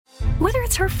Whether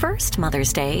it's her first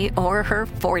Mother's Day or her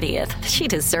 40th, she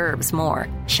deserves more.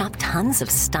 Shop tons of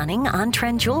stunning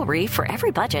on-trend jewelry for every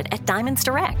budget at Diamonds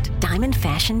Direct. Diamond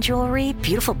fashion jewelry,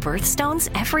 beautiful birthstones,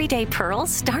 everyday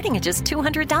pearls starting at just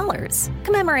 $200.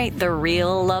 Commemorate the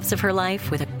real loves of her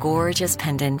life with a gorgeous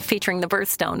pendant featuring the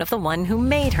birthstone of the one who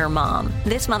made her mom.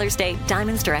 This Mother's Day,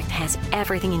 Diamonds Direct has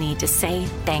everything you need to say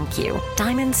thank you.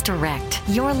 Diamonds Direct.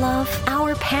 Your love,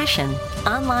 our passion.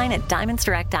 Online at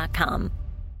diamondsdirect.com.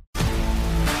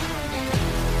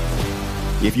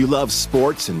 If you love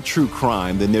sports and true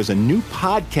crime, then there's a new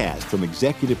podcast from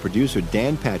executive producer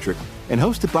Dan Patrick and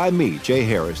hosted by me, Jay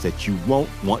Harris, that you won't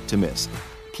want to miss.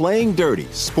 Playing Dirty: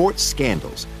 Sports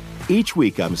Scandals. Each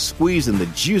week, I'm squeezing the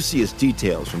juiciest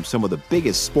details from some of the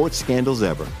biggest sports scandals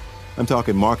ever. I'm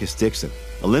talking Marcus Dixon,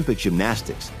 Olympic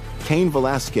gymnastics, Cain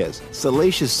Velasquez,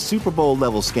 salacious Super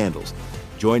Bowl-level scandals.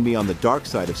 Join me on the dark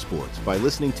side of sports by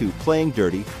listening to Playing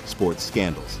Dirty: Sports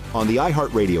Scandals on the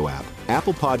iHeartRadio app,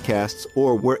 Apple Podcasts,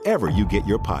 or wherever you get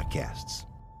your podcasts.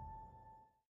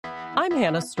 I'm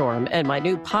Hannah Storm, and my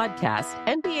new podcast,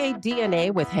 NBA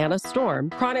DNA with Hannah Storm,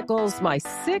 chronicles my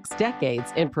 6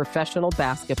 decades in professional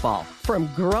basketball. From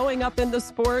growing up in the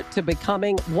sport to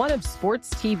becoming one of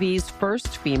sports TV's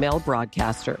first female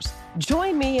broadcasters.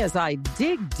 Join me as I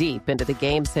dig deep into the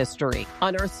game's history,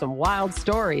 unearth some wild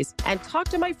stories, and talk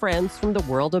to my friends from the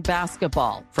world of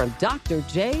basketball, from Dr.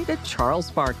 J to Charles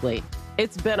Barkley.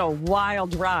 It's been a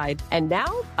wild ride, and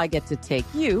now I get to take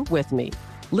you with me.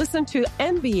 Listen to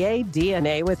NBA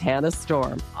DNA with Hannah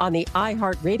Storm on the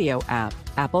iHeartRadio app,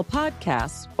 Apple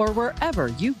Podcasts, or wherever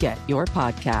you get your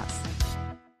podcasts.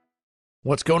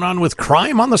 What's going on with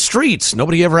crime on the streets?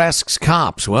 Nobody ever asks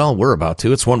cops. Well, we're about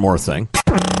to. It's one more thing.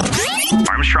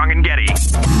 Armstrong and Getty.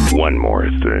 One more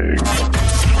thing.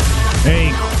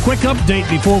 A quick update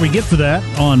before we get to that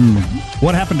on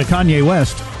what happened to Kanye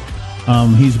West.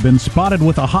 He's been spotted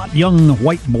with a hot young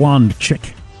white blonde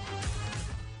chick.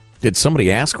 Did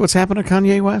somebody ask what's happened to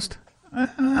Kanye West?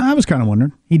 I was kind of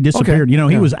wondering. He disappeared. Okay. You know,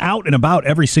 he was out and about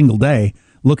every single day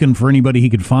looking for anybody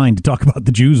he could find to talk about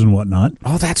the Jews and whatnot.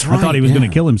 Oh, that's right. I thought he was going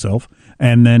to kill himself,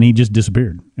 and then he just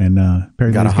disappeared. And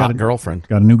apparently got a he's hot girlfriend.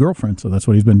 Got a new girlfriend, so that's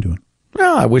what he's been doing.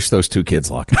 Well, I wish those two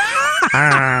kids luck.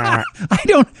 I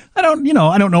don't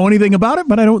know anything about it,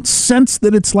 but I don't sense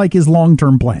that it's like his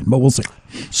long-term plan, but we'll see.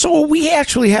 So we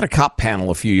actually had a cop panel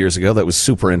a few years ago that was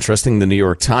super interesting. The New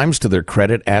York Times, to their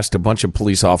credit, asked a bunch of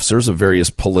police officers of various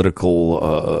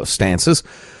political stances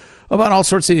about all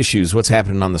sorts of issues, what's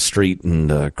happening on the street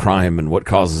and crime and what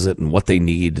causes it and what they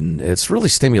need. And it's really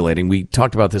stimulating. We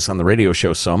talked about this on the radio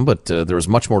show some, but there was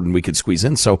much more than we could squeeze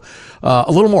in. So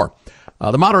a little more.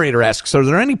 The moderator asks, are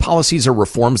there any policies or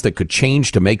reforms that could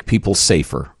change to make people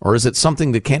safer? Or is it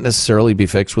something that can't necessarily be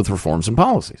fixed with reforms and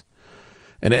policies?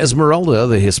 And Esmeralda,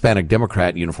 the Hispanic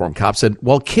Democrat uniformed cop, said,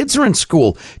 while kids are in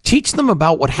school, teach them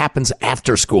about what happens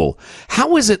after school.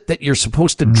 How is it that you're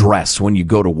supposed to dress when you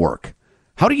go to work?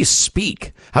 How do you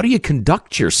speak? How do you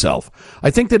conduct yourself? I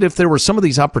think that if there were some of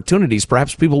these opportunities,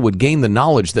 perhaps people would gain the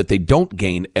knowledge that they don't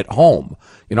gain at home.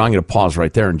 You know, I'm going to pause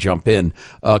right there and jump in.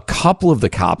 A couple of the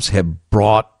cops have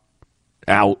brought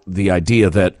out the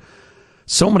idea that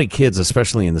so many kids,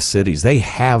 especially in the cities, they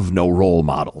have no role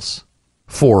models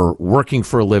for working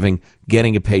for a living,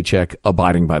 getting a paycheck,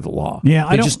 abiding by the law. Yeah,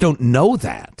 they just don't know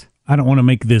that. I don't want to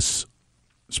make this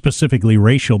specifically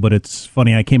racial, but it's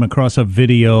funny. I came across a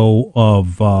video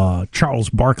of Charles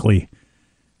Barkley,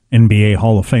 NBA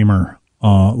Hall of Famer,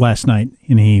 last night,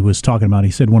 and he was talking about,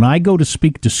 he said, when I go to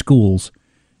speak to schools,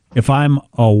 if I'm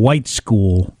a white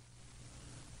school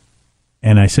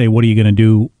and I say, what are you going to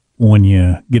do when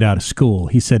you get out of school?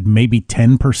 He said maybe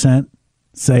 10%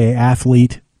 say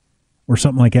athlete or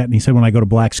something like that. And he said when I go to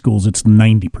black schools, it's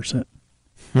 90%.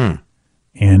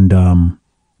 And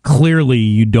clearly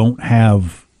you don't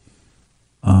have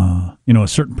a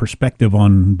certain perspective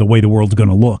on the way the world's going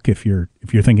to look if you're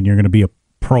thinking you're going to be a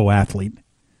pro athlete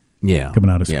coming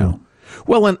out of school.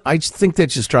 Well, and I think that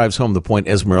just drives home the point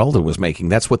Esmeralda was making.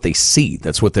 That's what they see.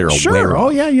 That's what they're aware of. Oh,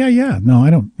 yeah. No, I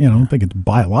don't think it's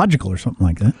biological or something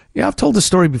like that. Yeah, I've told the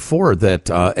story before that,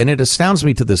 and it astounds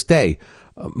me to this day.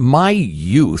 My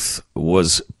youth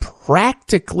was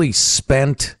practically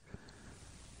spent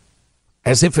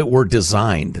as if it were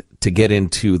designed to get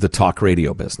into the talk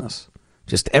radio business.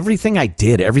 Just everything I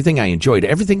did, everything I enjoyed,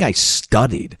 everything I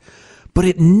studied. But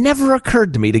it never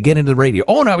occurred to me to get into radio.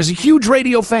 Oh, and I was a huge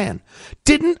radio fan.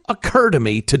 Didn't occur to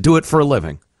me to do it for a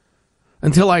living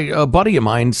until a buddy of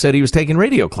mine said he was taking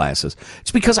radio classes.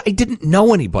 It's because I didn't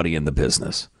know anybody in the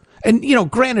business. And,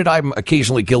 granted, I'm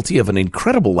occasionally guilty of an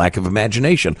incredible lack of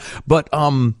imagination. But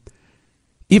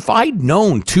if I'd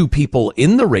known two people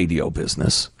in the radio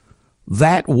business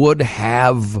that would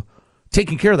have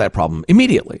taken care of that problem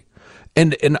immediately.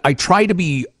 And I try to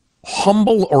be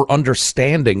humble or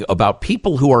understanding about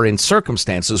people who are in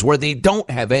circumstances where they don't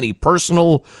have any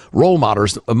personal role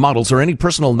models or any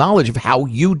personal knowledge of how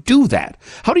you do that.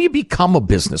 How do you become a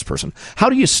business person? How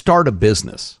do you start a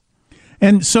business?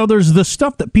 And so there's the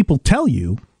stuff that people tell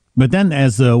you, but then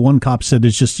as one cop said,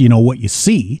 it's just, what you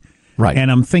see. Right.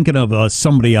 And I'm thinking of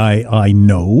somebody I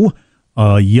know,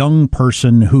 a young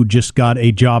person who just got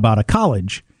a job out of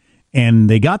college. And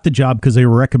they got the job because they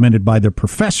were recommended by their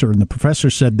professor. And the professor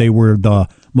said they were the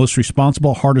most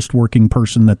responsible, hardest working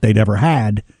person that they'd ever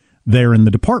had there in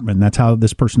the department. And that's how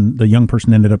the young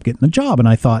person ended up getting the job. And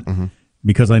I thought,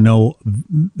 because I know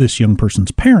this young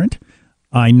person's parent,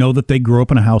 I know that they grew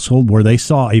up in a household where they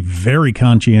saw a very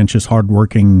conscientious,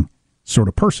 hardworking sort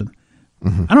of person.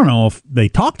 I don't know if they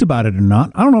talked about it or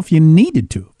not. I don't know if you needed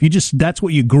to. If that's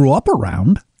what you grew up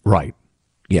around. Right.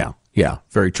 Yeah. Yeah,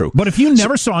 very true. But if you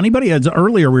never saw anybody, as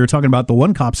earlier we were talking about the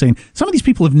one cop saying, some of these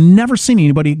people have never seen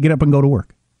anybody get up and go to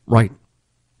work. Right.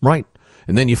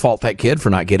 And then you fault that kid for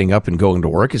not getting up and going to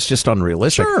work. It's just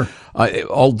unrealistic. Sure.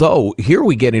 Although here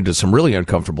we get into some really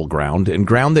uncomfortable ground, and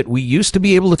ground that we used to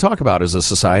be able to talk about as a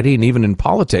society and even in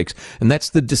politics, and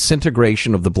that's the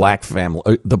disintegration of the black family,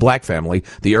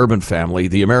 the urban family,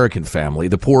 the American family,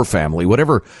 the poor family,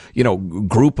 whatever,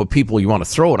 group of people you want to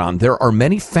throw it on. There are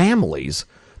many families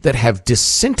that have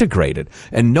disintegrated,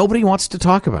 and nobody wants to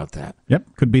talk about that.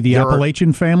 Yep, could be the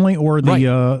Appalachian family or the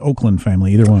Oakland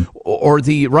family, either one. Or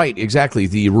the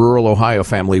rural Ohio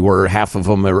family where half of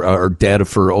them are dead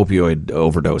for opioid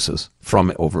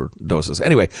overdoses.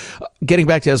 Anyway, getting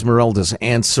back to Esmeralda's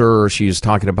answer, she's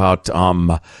talking about,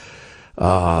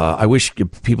 I wish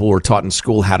people were taught in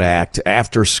school how to act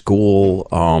after school,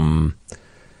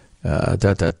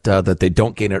 that they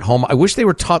don't gain at home. I wish they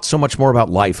were taught so much more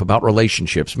about life, about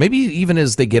relationships, maybe even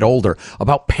as they get older,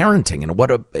 about parenting and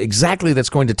what exactly that's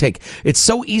going to take. It's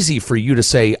so easy for you to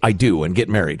say, I do, and get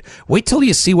married. Wait till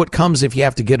you see what comes if you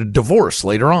have to get a divorce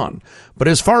later on. But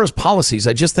as far as policies,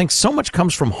 I just think so much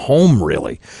comes from home,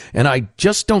 really. And I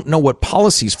just don't know what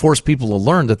policies force people to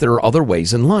learn that there are other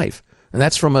ways in life. And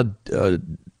that's from a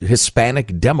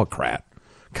Hispanic Democrat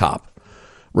cop.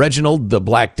 Reginald, the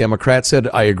black Democrat, said,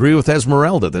 I agree with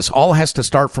Esmeralda. This all has to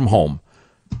start from home.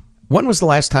 When was the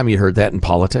last time you heard that in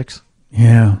politics?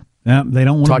 Yeah, they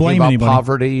don't want to blame anybody. Talking about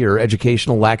poverty or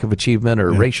educational lack of achievement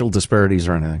or racial disparities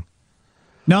or anything.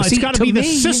 No, it's got to be the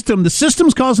system. The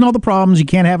system's causing all the problems. You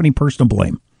can't have any personal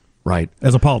blame. Right.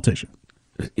 As a politician.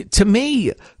 To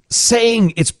me,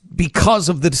 saying it's because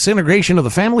of the disintegration of the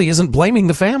family isn't blaming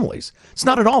the families. It's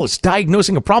not at all. It's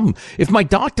diagnosing a problem. If my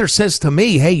doctor says to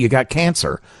me, hey, you got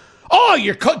cancer. Oh,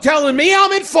 you're telling me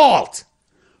I'm at fault.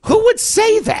 Who would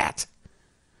say that?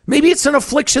 Maybe it's an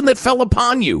affliction that fell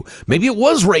upon you. Maybe it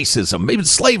was racism. Maybe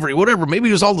it's slavery, whatever. Maybe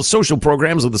it was all the social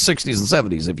programs of the 60s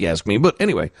and 70s, if you ask me. But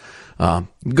anyway,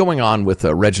 going on with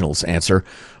Reginald's answer,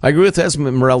 I agree with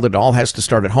Esmeralda. It all has to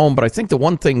start at home. But I think the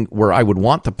one thing where I would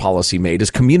want the policy made is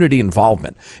community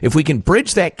involvement. If we can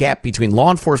bridge that gap between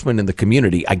law enforcement and the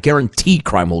community, I guarantee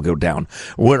crime will go down.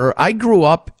 Where I grew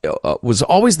up was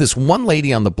always this one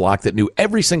lady on the block that knew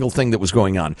every single thing that was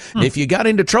going on. If you got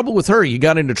into trouble with her, you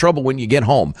got into trouble when you get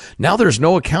home. Now there's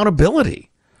no accountability.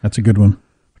 That's a good one.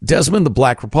 Desmond, the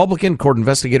black Republican court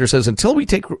investigator, says until we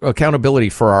take accountability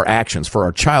for our actions, for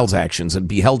our child's actions, and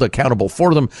be held accountable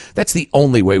for them, that's the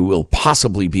only way we'll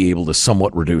possibly be able to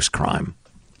somewhat reduce crime.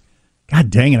 God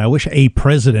dang it. I wish a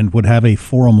president would have a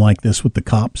forum like this with the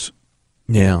cops.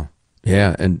 Yeah.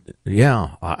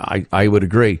 I would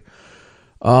agree.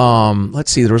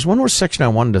 Let's see. There was one more section I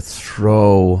wanted to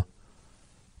throw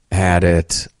at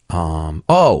it.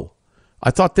 I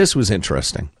thought this was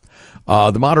interesting.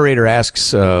 The moderator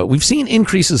asks, we've seen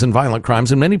increases in violent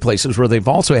crimes in many places where they've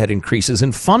also had increases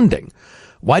in funding.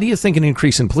 Why do you think an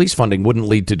increase in police funding wouldn't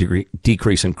lead to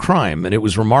decrease in crime? And it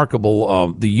was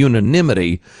remarkable, the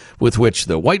unanimity with which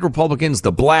the white Republicans,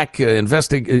 the black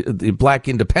the black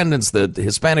independents, the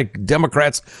Hispanic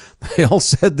Democrats, they all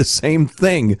said the same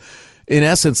thing. In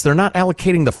essence, they're not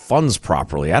allocating the funds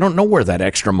properly. I don't know where that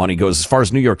extra money goes as far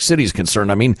as New York City is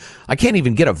concerned. I mean, I can't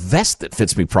even get a vest that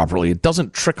fits me properly. It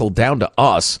doesn't trickle down to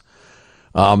us.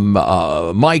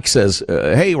 Mike says,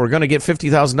 hey, we're going to get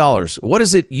 $50,000. What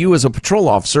is it, you as a patrol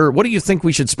officer, what do you think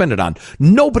we should spend it on?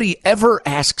 Nobody ever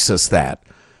asks us that.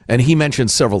 And he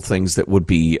mentioned several things that would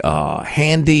be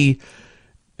handy.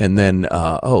 And then,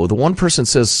 the one person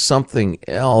says something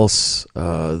else.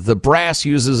 The brass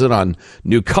uses it on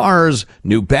new cars,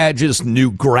 new badges,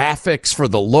 new graphics for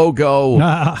the logo,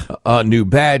 new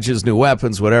badges, new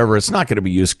weapons, whatever. It's not going to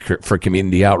be used for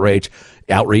community outreach.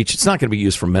 It's not going to be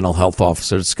used for mental health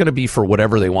officers. It's going to be for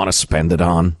whatever they want to spend it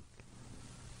on.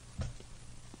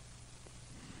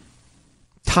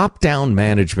 Top-down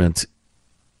management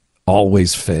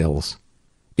always fails.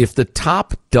 If the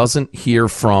top doesn't hear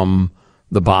from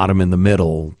the bottom in the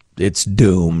middle, it's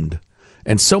doomed.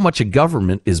 And so much of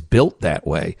government is built that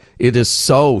way. It is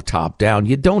so top-down.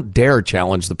 You don't dare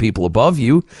challenge the people above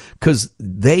you because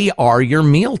they are your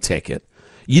meal ticket.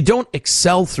 You don't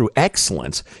excel through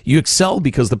excellence. You excel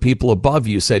because the people above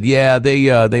you said, yeah,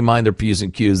 they mind their P's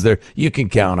and Q's. You can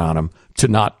count on them to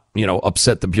not,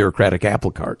 upset the bureaucratic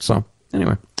apple cart. So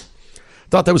anyway,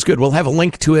 thought that was good. We'll have a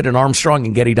link to it at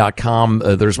ArmstrongandGetty.com.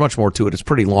 There's much more to it. It's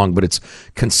pretty long, but it's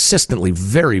consistently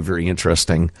very, very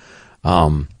interesting.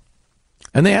 And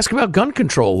they ask about gun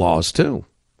control laws, too.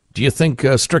 Do you think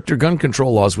stricter gun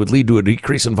control laws would lead to a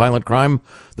decrease in violent crime?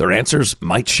 Their answers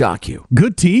might shock you.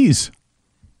 Good tease.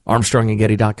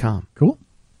 ArmstrongandGetty.com. Cool.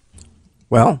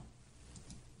 Well,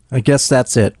 I guess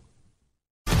that's it.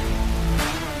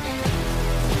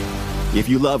 If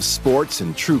you love sports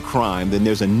and true crime, then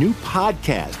there's a new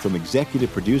podcast from executive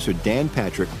producer Dan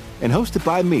Patrick and hosted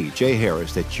by me, Jay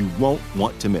Harris, that you won't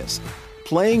want to miss.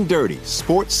 Playing Dirty: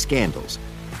 Sports Scandals.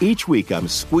 Each week, I'm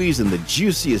squeezing the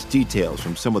juiciest details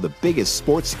from some of the biggest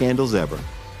sports scandals ever.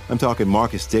 I'm talking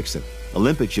Marcus Dixon,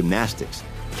 Olympic gymnastics,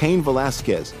 Cain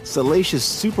Velasquez, salacious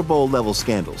Super Bowl-level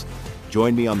scandals.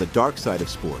 Join me on the dark side of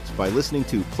sports by listening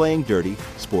to Playing Dirty: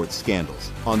 Sports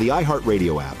Scandals on the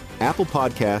iHeartRadio app, Apple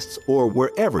Podcasts, or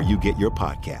wherever you get your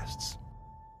podcasts.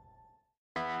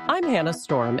 I'm Hannah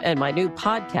Storm, and my new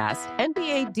podcast,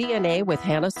 NBA DNA with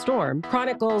Hannah Storm,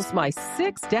 chronicles my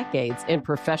 6 decades in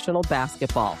professional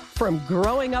basketball. From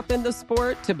growing up in the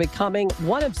sport to becoming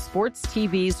one of sports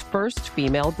TV's first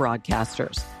female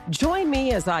broadcasters. Join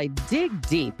me as I dig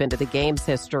deep into the game's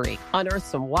history, unearth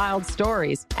some wild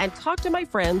stories, and talk to my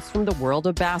friends from the world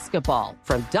of basketball,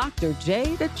 from Dr.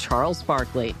 J to Charles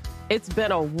Barkley. It's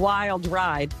been a wild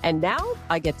ride, and now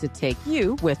I get to take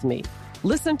you with me.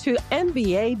 Listen to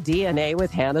NBA DNA with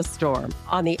Hannah Storm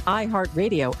on the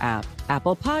iHeartRadio app,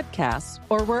 Apple Podcasts,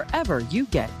 or wherever you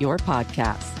get your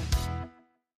podcasts.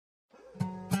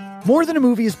 More Than a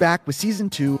Movie is back with Season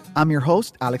 2. I'm your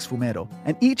host, Alex Fumero,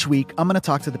 and each week I'm going to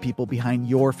talk to the people behind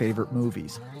your favorite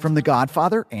movies. From The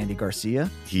Godfather, Andy Garcia.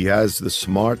 He has the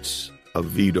smarts of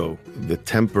Vito, the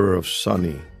temper of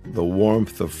Sonny, the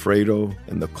warmth of Fredo,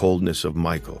 and the coldness of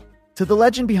Michael. To the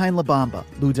legend behind La Bamba,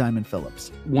 Lou Diamond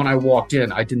Phillips. When I walked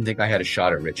in, I didn't think I had a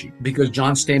shot at Richie because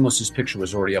John Stamos' picture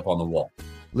was already up on the wall.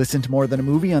 Listen to More Than a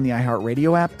Movie on the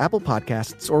iHeartRadio app, Apple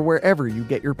Podcasts, or wherever you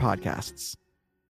get your podcasts.